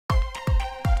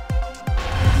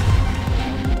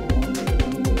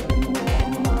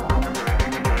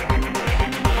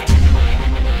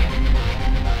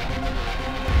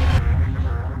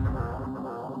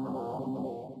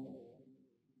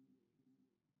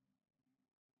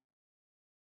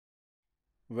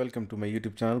Welcome to my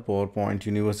YouTube channel PowerPoint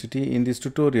University. In this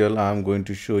tutorial, I'm going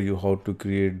to show you how to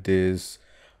create this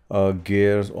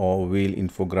gears or wheel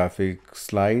infographic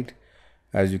slide.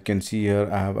 As you can see here,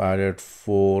 I have added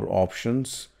 4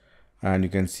 options and you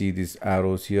can see these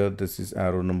arrows here. This is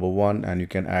arrow number 1 and you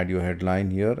can add your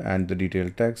headline here and the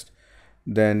detailed text.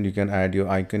 Then you can add your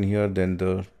icon here, then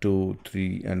the 2,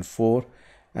 3 and 4.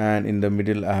 And in the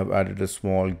middle, I have added a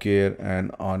small gear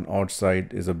and on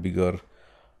outside is a bigger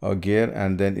gear,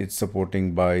 and then it's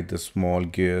supporting by the small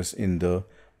gears in the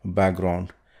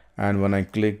background. And when I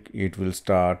click, it will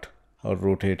start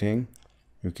rotating.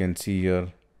 You can see here.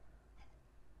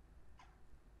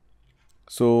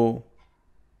 So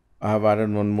I have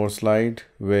added one more slide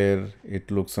where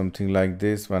it looks something like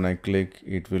this. When I click,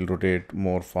 it will rotate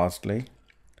more fastly.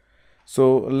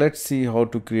 So let's see how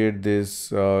to create this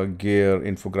gear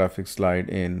infographic slide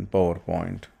in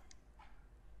PowerPoint.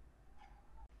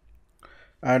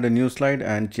 Add a new slide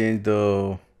and change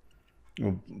the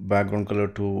background color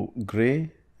to gray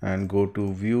and go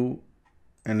to view,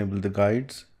 enable the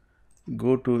guides,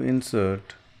 go to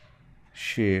insert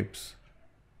shapes.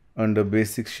 Under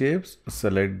basic shapes,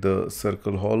 select the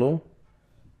circle hollow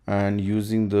and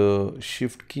using the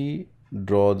shift key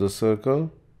draw the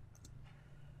circle,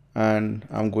 and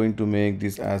I'm going to make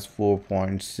this as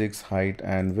 4.6 height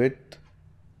and width,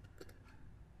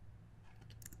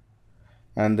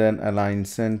 and then align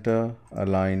center,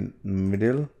 align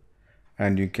middle,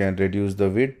 and you can reduce the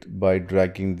width by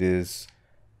dragging this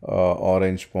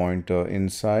orange pointer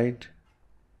inside.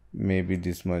 Maybe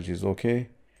this much is okay.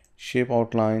 Shape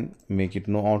outline, make it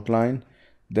no outline.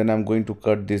 Then I'm going to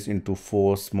cut this into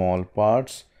 4 small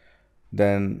parts.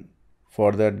 Then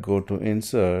for that, go to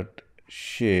insert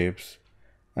shapes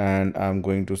and I'm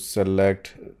going to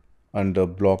select under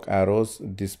block arrows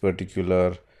this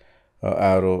particular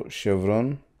arrow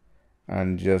chevron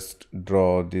and just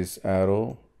draw this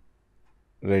arrow,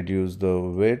 reduce the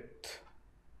width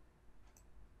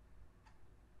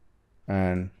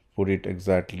and put it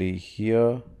exactly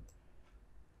here.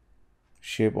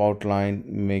 Shape outline,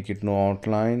 make it no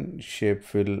outline. Shape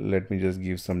fill, let me just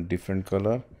give some different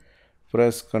color.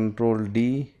 Press Ctrl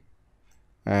D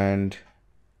and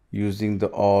using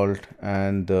the Alt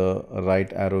and the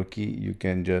right arrow key, you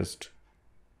can just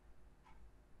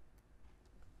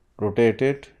rotate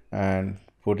it and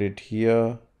put it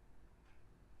here.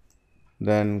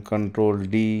 Then Ctrl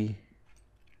D,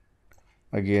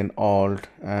 again Alt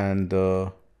and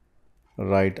the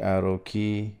right arrow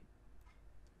key.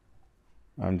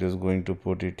 I'm just going to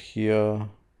put it here.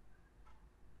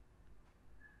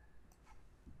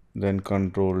 Then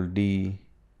Ctrl D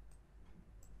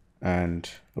and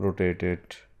rotate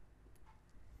it.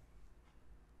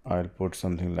 I'll put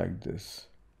something like this.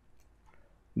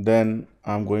 Then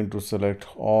I'm going to select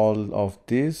all of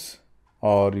these,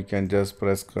 or you can just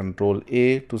press Ctrl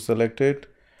A to select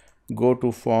it. Go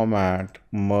to format,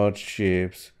 merge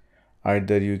shapes.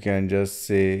 Either you can just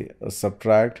say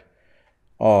subtract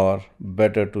or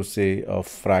better to say a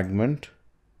fragment.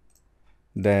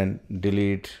 Then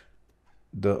delete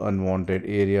the unwanted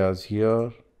areas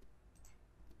here.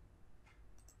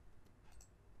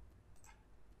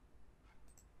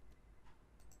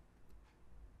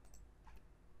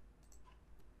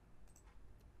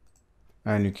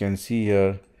 And you can see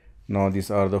here, now these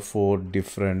are the 4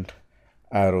 different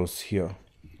arrows here.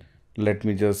 Let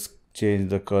me just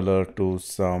change the color to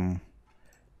some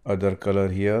other color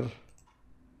here.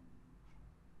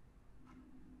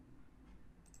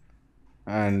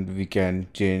 And we can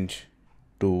change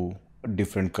to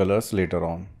different colors later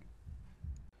on.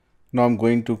 Now I'm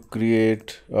going to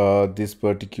create this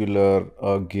particular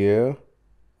gear,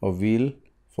 a wheel.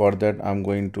 For that, I'm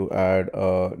going to add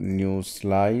a new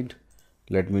slide.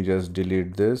 Let me just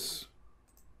delete this.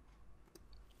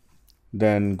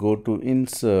 Then go to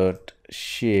insert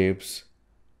shapes.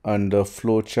 Under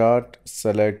flowchart,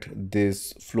 select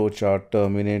this flowchart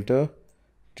terminator.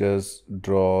 Just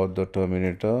draw the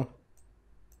terminator,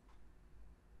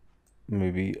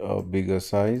 maybe a bigger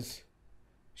size.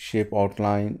 Shape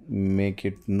outline, make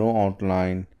it no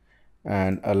outline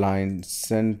and align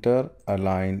center,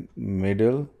 align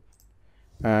middle,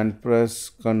 and press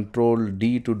Ctrl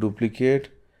D to duplicate,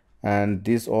 and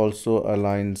this also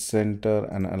align center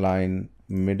and align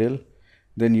middle.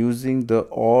 Then using the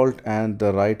Alt and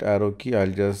the right arrow key, I'll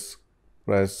just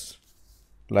press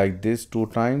like this 2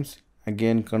 times.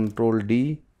 Again Ctrl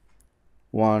D,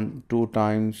 1, 2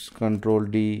 times, Ctrl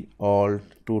D, Alt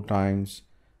 2 times,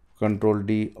 Ctrl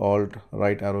D, Alt,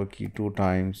 right arrow key 2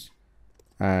 times,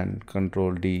 and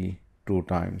Ctrl D 2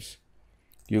 times.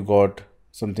 You got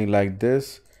something like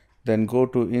this. Then go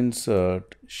to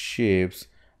insert shapes.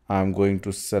 I'm going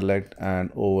to select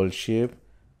an oval shape,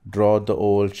 draw the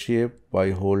oval shape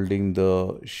by holding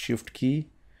the shift key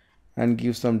and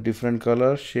give some different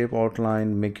color, shape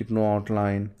outline, make it no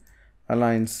outline,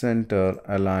 align center,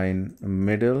 align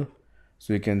middle.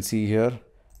 So you can see here,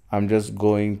 I'm just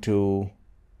going to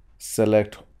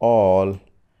select all.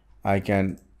 I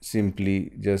can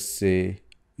simply just say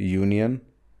union.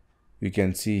 You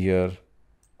can see here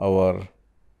our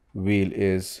wheel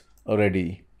is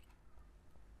ready.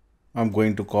 I'm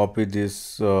going to copy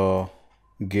this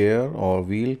gear or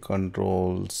wheel,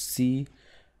 Control C,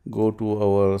 go to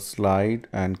our slide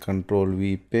and Control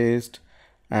V, paste,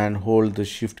 and hold the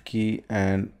shift key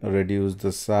and reduce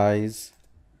the size.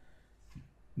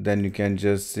 Then you can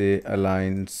just say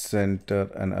align center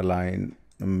and align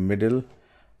middle,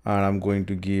 and I'm going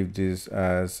to give this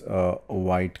as a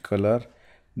white color.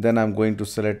 Then I'm going to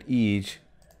select each,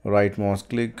 right mouse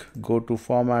click, go to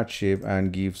format shape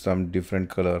and give some different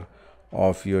color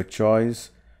of your choice.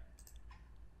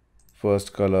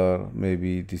 First color,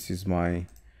 maybe this is my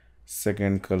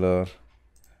second color.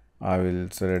 I will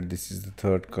select this is the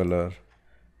third color,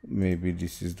 maybe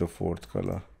this is the fourth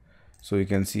color. So you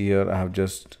can see here I have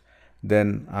just,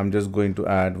 then I'm just going to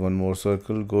add one more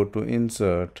circle, go to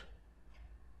insert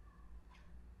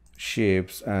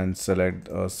shapes and select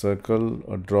a circle,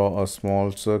 or draw a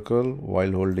small circle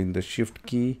while holding the shift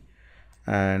key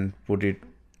and put it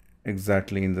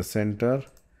exactly in the center,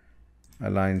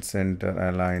 align center,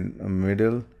 align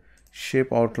middle,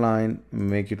 shape outline,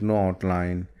 make it no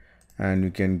outline, and you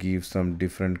can give some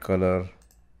different color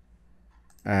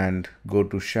and go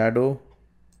to shadow.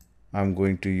 I'm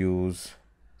going to use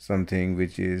something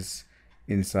which is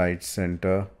inside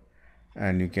center,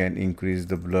 and you can increase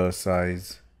the blur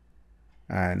size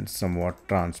and somewhat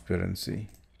transparency.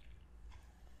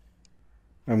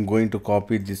 I'm going to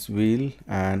copy this wheel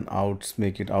and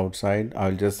make it outside.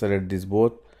 I'll just select this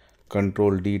both,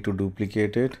 Control D to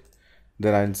duplicate it.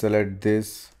 Then I'll select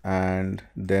this and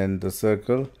then the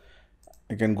circle.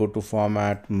 I can go to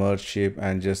format, merge shape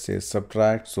and just say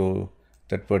subtract, so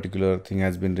that particular thing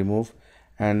has been removed.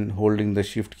 And holding the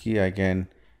shift key, I can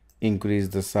increase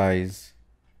the size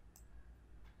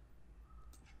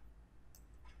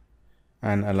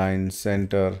and align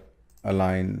center,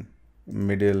 align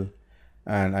middle,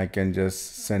 and I can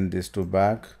just send this to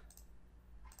back,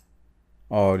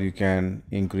 or you can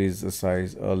increase the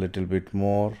size a little bit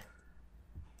more,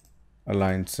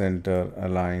 align center,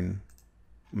 align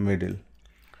middle.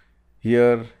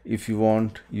 Here if you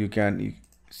want, you can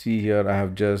see here I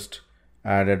have just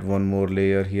added one more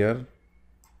layer here.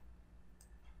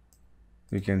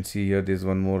 You can see here there's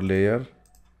one more layer.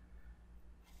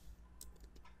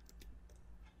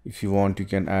 If you want, you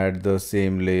can add the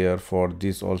same layer for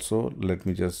this also. Let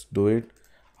me just do it.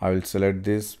 I will select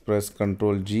this, press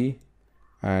Ctrl G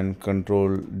and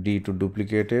Ctrl D to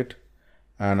duplicate it,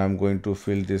 and I'm going to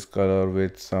fill this color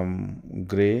with some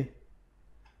gray,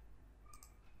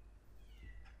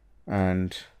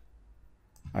 and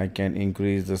I can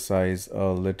increase the size a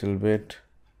little bit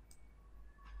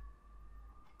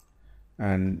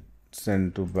and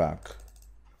send to back.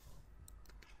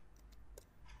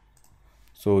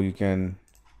 So you can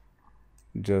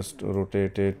just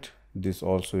rotate it. This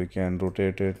also you can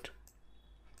rotate it,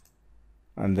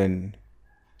 and then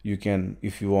you can,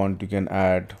 if you want, you can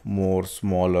add more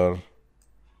smaller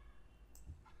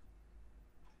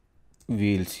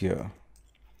wheels here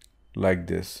like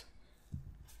this.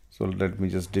 So let me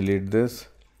just delete this,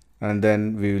 and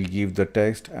then we will give the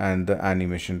text and the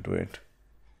animation to it.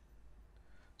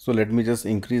 So let me just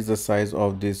increase the size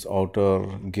of this outer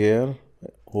gear,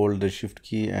 hold the shift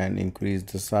key and increase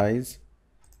the size,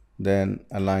 then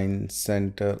align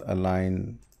center,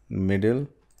 align middle,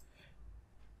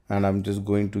 and I'm just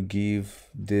going to give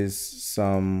this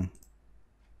some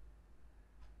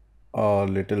a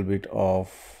little bit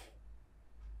of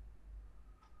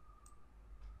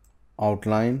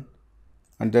outline,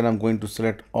 and then I'm going to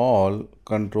select all,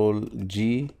 Control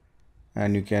G,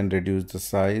 and you can reduce the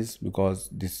size because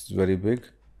this is very big.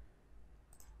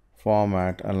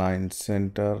 Format, align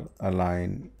center,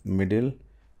 align middle,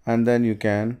 and then you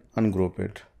can ungroup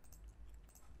it.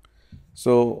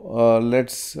 So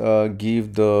let's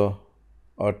give the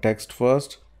text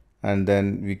first, and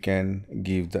then we can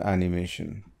give the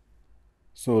animation.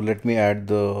 So let me add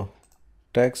the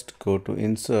text, go to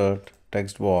insert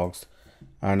text box,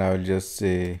 and I will just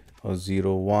say a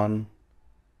 01,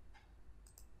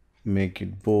 make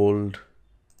it bold,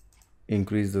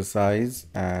 increase the size,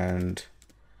 and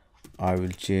I will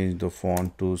change the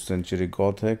font to Century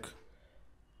Gothic,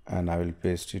 and I will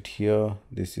paste it here.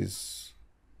 This is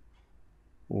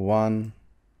 1.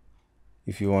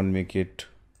 If you want, make it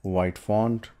white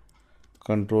font.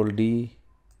 Control D,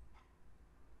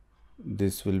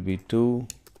 this will be 2.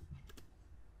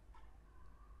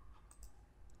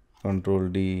 Control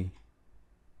D,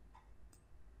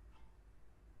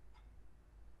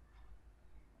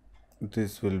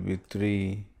 this will be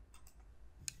 3.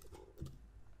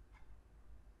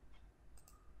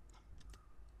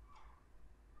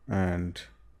 And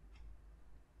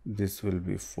this will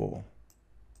be 4.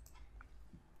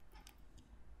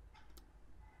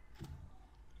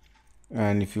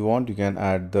 And if you want, you can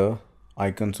add the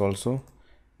icons also.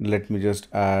 Let me just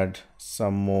add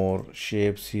some more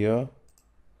shapes here.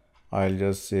 I'll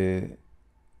just say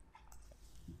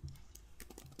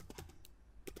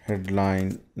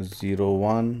headline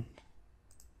 01.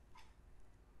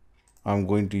 I'm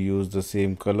going to use the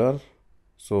same color.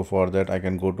 So for that, I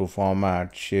can go to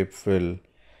Format, Shape Fill,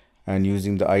 and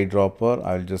using the eyedropper,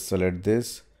 I'll just select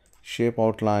this shape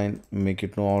outline, make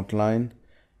it no outline,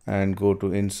 and go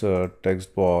to Insert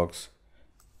Text Box.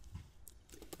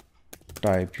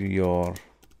 Type your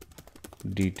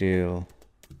detail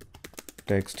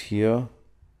text here.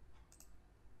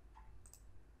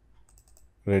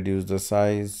 Reduce the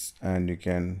size, and you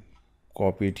can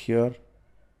copy it here.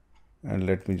 And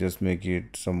let me just make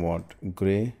it somewhat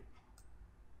gray.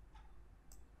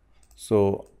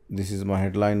 So this is my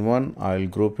headline 1. I'll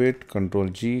group it, Control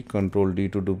G, Control D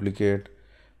to duplicate.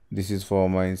 This is for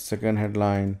my second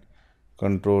headline,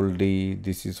 Control D.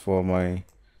 This is for my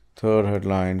third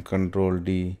headline, Control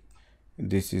D.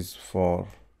 This is for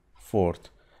fourth.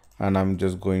 And I'm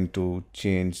just going to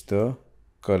change the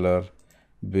color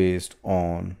based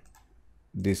on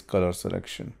this color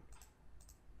selection.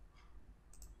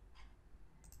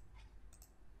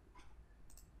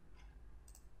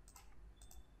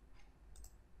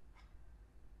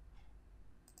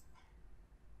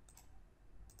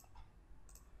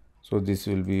 So this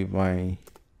will be my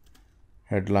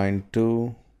headline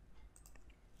 2,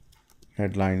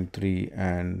 headline 3,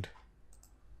 and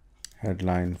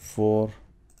headline 4.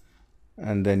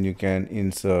 And then you can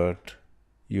insert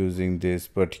using this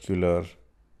particular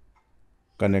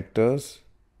connectors.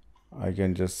 I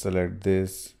can just select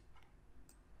this,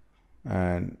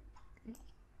 and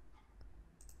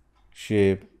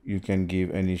shape, you can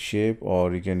give any shape,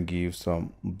 or you can give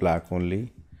some black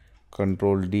only.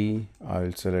 Control D,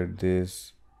 I'll select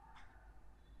this,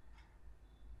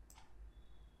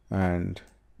 and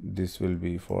this will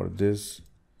be for this.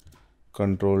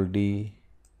 Control D,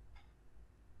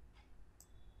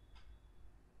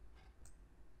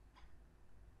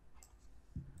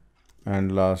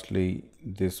 and lastly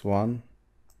this one.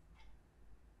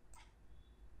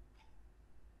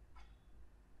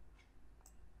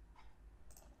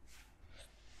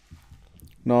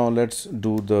 Now let's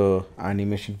do the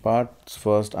animation part.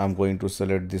 First, I'm going to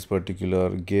select this particular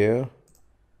gear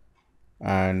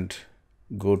and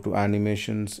go to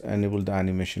animations, enable the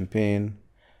animation pane,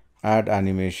 add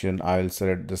animation. I'll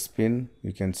select the spin.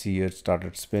 You can see it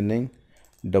started spinning.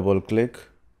 Double click,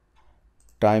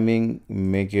 timing,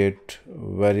 make it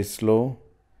very slow,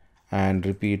 and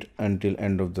repeat until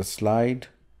end of the slide.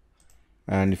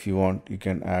 And if you want, you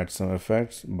can add some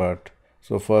effects. But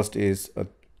so first is a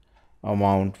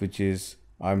amount, which is,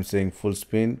 I'm saying full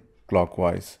spin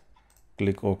clockwise.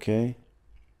 Click OK,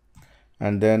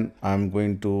 and then I'm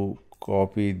going to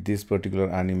copy this particular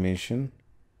animation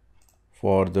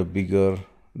for the bigger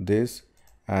this,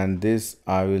 and this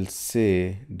I will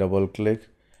say double click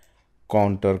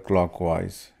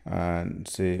counterclockwise and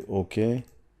say OK,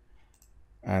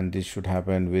 and this should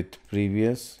happen with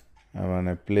previous. And when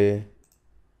I play,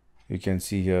 you can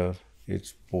see here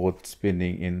it's both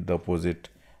spinning in the opposite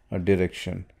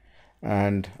direction.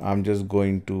 And I'm just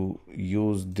going to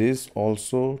use this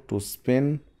also to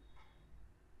spin.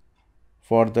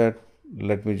 For that,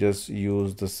 let me just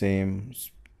use the same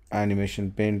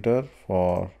animation painter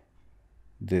for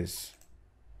this,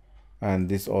 and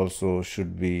this also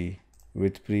should be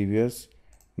with previous.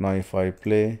 Now if I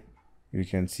play, you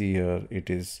can see here it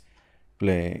is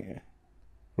playing,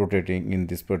 rotating in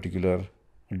this particular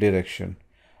direction.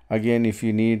 Again, if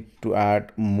you need to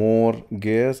add more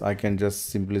gears, I can just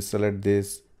simply select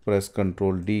this, press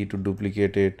Ctrl D to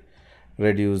duplicate it,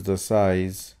 reduce the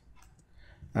size,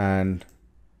 and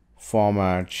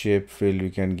format, shape fill. You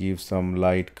can give some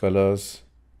light colors,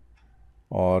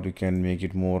 or you can make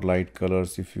it more light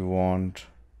colors if you want,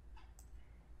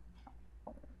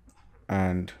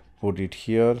 and put it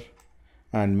here,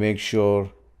 and make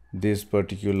sure this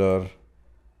particular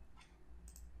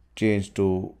change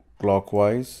to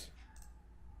clockwise.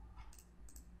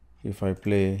 If I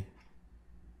play,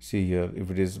 see here,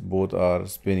 if it is both are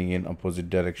spinning in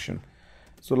opposite direction.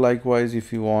 So likewise,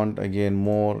 if you want again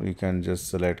more, you can just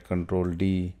select Control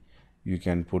D. You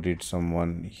can put it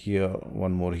someone here,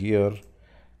 one more here,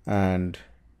 and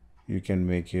you can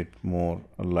make it more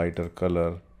a lighter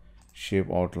color,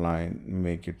 shape outline,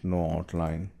 make it no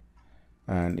outline.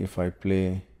 And if I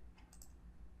play,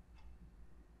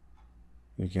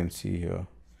 you can see here.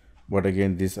 But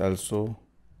again, this also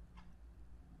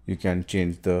you can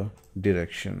change the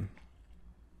direction.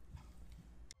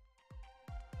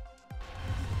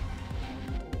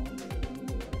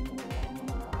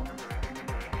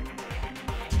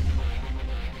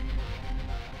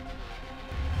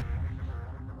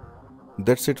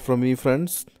 That's it from me,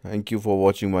 friends. Thank you for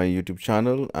watching my YouTube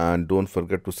channel, and don't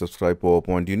forget to subscribe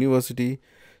PowerPoint University.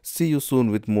 See you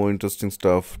soon with more interesting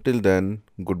stuff. Till then,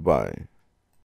 goodbye.